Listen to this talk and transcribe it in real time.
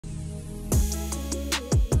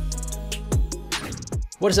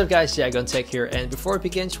What is up guys, Spigen Tech here, and before I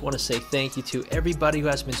begin, just want to say thank you to everybody who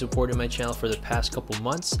has been supporting my channel for the past couple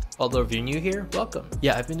months. Although if you're new here, welcome.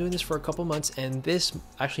 Yeah, I've been doing this for a couple months and this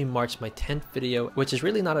actually marks my 10th video, which is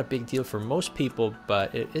really not a big deal for most people,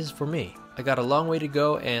 but it is for me. I got a long way to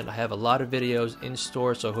go and I have a lot of videos in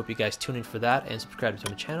store, so I hope you guys tune in for that and subscribe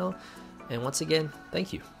to my channel. And once again,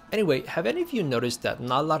 thank you. Anyway, have any of you noticed that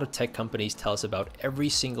not a lot of tech companies tell us about every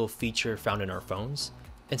single feature found in our phones?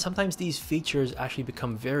 And sometimes these features actually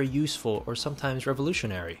become very useful or sometimes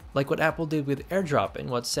revolutionary, like what Apple did with AirDrop and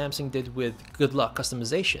what Samsung did with Good Luck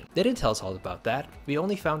customization. They didn't tell us all about that. We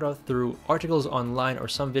only found out through articles online or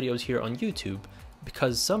some videos here on YouTube,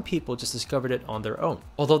 because some people just discovered it on their own.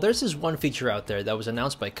 Although there's this one feature out there that was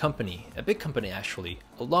announced by a company, a big company actually,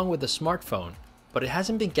 along with a smartphone, but it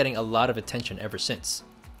hasn't been getting a lot of attention ever since.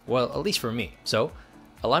 Well, at least for me. So,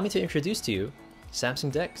 allow me to introduce to you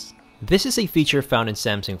Samsung DeX. This is a feature found in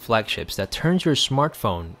Samsung flagships that turns your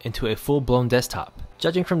smartphone into a full-blown desktop.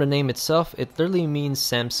 Judging from the name itself, it literally means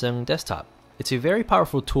Samsung Desktop. It's a very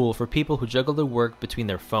powerful tool for people who juggle their work between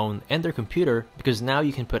their phone and their computer, because now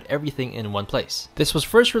you can put everything in one place. This was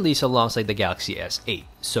first released alongside the Galaxy S8,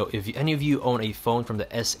 so if any of you own a phone from the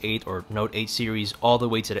S8 or Note 8 series all the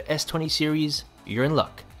way to the S20 series, you're in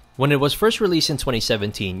luck. When it was first released in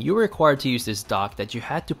 2017, you were required to use this dock that you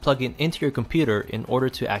had to plug in into your computer in order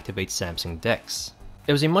to activate Samsung DeX.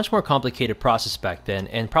 It was a much more complicated process back then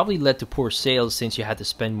and probably led to poor sales since you had to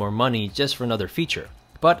spend more money just for another feature.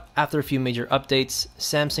 But after a few major updates,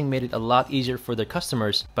 Samsung made it a lot easier for their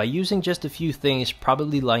customers by using just a few things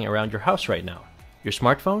probably lying around your house right now: your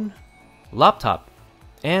smartphone, laptop,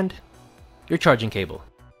 and your charging cable.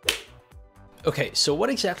 Okay, so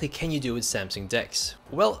what exactly can you do with Samsung DeX?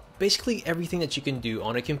 Well, basically everything that you can do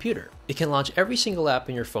on a computer. It can launch every single app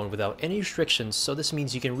in your phone without any restrictions, so this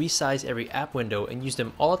means you can resize every app window and use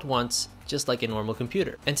them all at once, just like a normal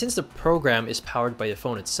computer. And since the program is powered by the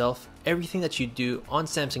phone itself, everything that you do on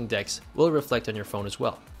Samsung DeX will reflect on your phone as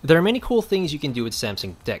well. There are many cool things you can do with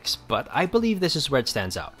Samsung DeX, but I believe this is where it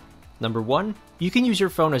stands out. Number one, you can use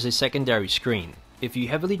your phone as a secondary screen. If you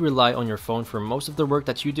heavily rely on your phone for most of the work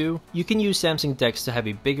that you do, you can use Samsung DeX to have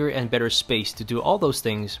a bigger and better space to do all those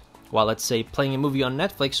things, while let's say playing a movie on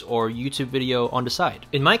Netflix or YouTube video on the side.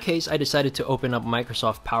 In my case, I decided to open up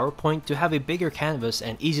Microsoft PowerPoint to have a bigger canvas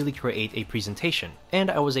and easily create a presentation,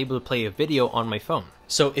 and I was able to play a video on my phone.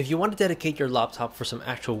 So if you want to dedicate your laptop for some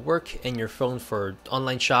actual work and your phone for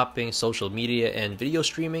online shopping, social media, and video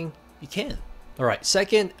streaming, you can. Alright,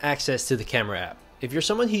 second, access to the camera app. If you're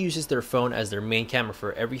someone who uses their phone as their main camera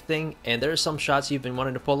for everything, and there are some shots you've been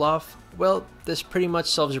wanting to pull off, well, this pretty much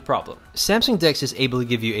solves your problem. Samsung DeX is able to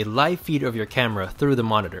give you a live feed of your camera through the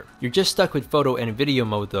monitor. You're just stuck with photo and video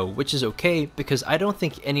mode though, which is okay because I don't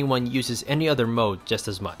think anyone uses any other mode just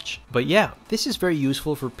as much. But yeah, this is very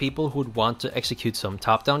useful for people who would want to execute some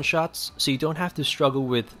top-down shots, so you don't have to struggle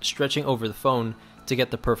with stretching over the phone to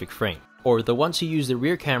get the perfect frame. Or the ones who use the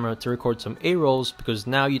rear camera to record some A-rolls, because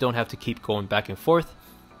now you don't have to keep going back and forth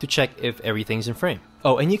to check if everything's in frame.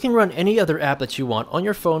 Oh, and you can run any other app that you want on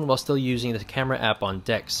your phone while still using the camera app on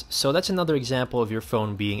DeX, so that's another example of your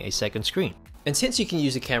phone being a second screen. And since you can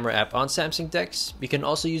use the camera app on Samsung DeX, you can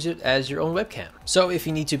also use it as your own webcam. So if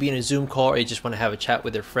you need to be in a Zoom call or you just want to have a chat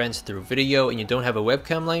with your friends through video and you don't have a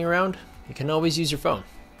webcam lying around, you can always use your phone.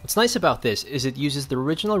 What's nice about this is it uses the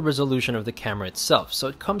original resolution of the camera itself, so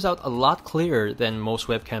it comes out a lot clearer than most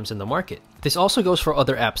webcams in the market. This also goes for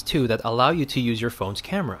other apps too that allow you to use your phone's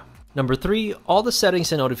camera. Number 3, all the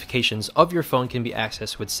settings and notifications of your phone can be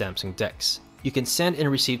accessed with Samsung DeX. You can send and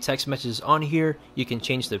receive text messages on here, you can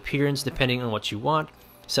change the appearance depending on what you want,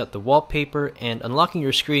 set the wallpaper, and unlocking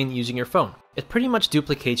your screen using your phone. It pretty much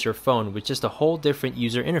duplicates your phone with just a whole different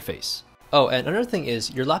user interface. Oh, and another thing is,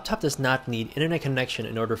 your laptop does not need internet connection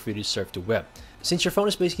in order for you to surf the web. Since your phone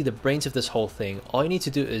is basically the brains of this whole thing, all you need to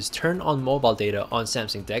do is turn on mobile data on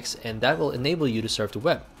Samsung DeX and that will enable you to surf the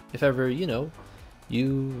web, if ever, you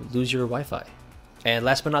lose your Wi-Fi. And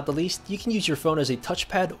last but not the least, you can use your phone as a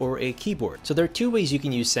touchpad or a keyboard. So there are two ways you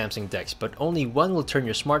can use Samsung DeX, but only one will turn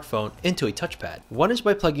your smartphone into a touchpad. One is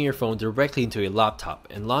by plugging your phone directly into a laptop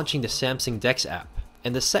and launching the Samsung DeX app.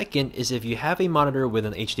 And the second is if you have a monitor with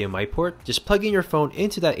an HDMI port, just plug in your phone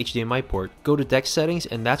into that HDMI port, go to DeX settings,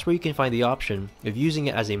 and that's where you can find the option of using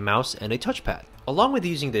it as a mouse and a touchpad. Along with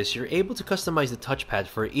using this, you're able to customize the touchpad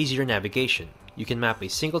for easier navigation. You can map a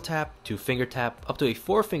single tap, 2-finger tap, up to a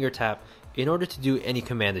 4-finger tap in order to do any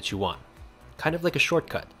command that you want. kind of like a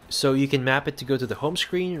shortcut. So you can map it to go to the home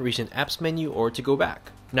screen, recent apps menu, or to go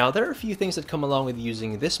back. Now, there are a few things that come along with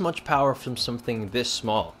using this much power from something this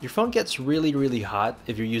small. Your phone gets really hot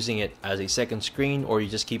if you're using it as a second screen or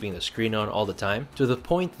you're just keeping the screen on all the time, to the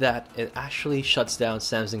point that it actually shuts down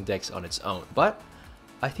Samsung DeX on its own. But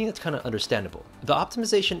I think that's kind of understandable. The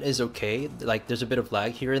optimization is okay, like there's a bit of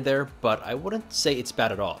lag here and there, but I wouldn't say it's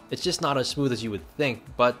bad at all. It's just not as smooth as you would think,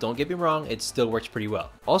 but don't get me wrong, it still works pretty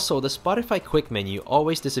well. Also, the Spotify quick menu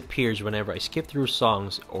always disappears whenever I skip through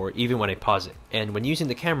songs or even when I pause it. And when using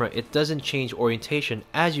the camera, it doesn't change orientation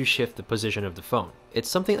as you shift the position of the phone. It's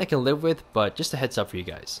something I can live with, but just a heads up for you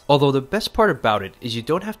guys. Although the best part about it is you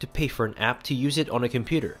don't have to pay for an app to use it on a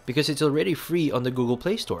computer, because it's already free on the Google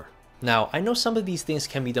Play Store. Now, I know some of these things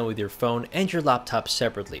can be done with your phone and your laptop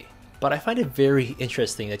separately, but I find it very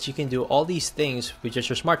interesting that you can do all these things with just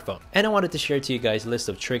your smartphone. And I wanted to share to you guys a list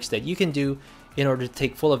of tricks that you can do in order to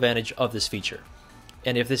take full advantage of this feature.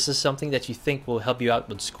 And if this is something that you think will help you out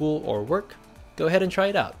with school or work, go ahead and try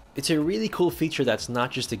it out. It's a really cool feature that's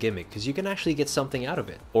not just a gimmick, because you can actually get something out of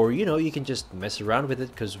it. Or you can just mess around with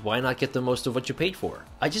it, because why not get the most of what you paid for?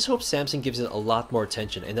 I just hope Samsung gives it a lot more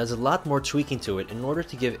attention and does a lot more tweaking to it in order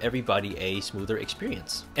to give everybody a smoother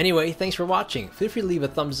experience. Anyway, thanks for watching. Feel free to leave a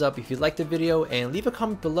thumbs up if you liked the video, and leave a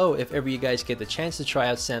comment below if ever you guys get the chance to try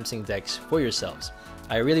out Samsung DeX for yourselves.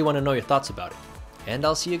 I really want to know your thoughts about it. And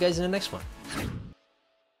I'll see you guys in the next one.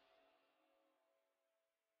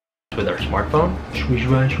 With our smartphone,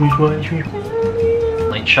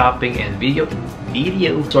 online shopping and video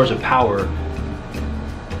source of power.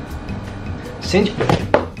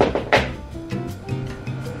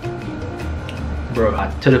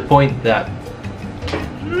 Bro, to the point that,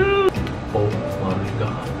 oh my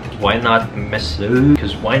god, why not mess?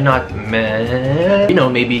 Because why not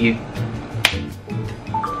maybe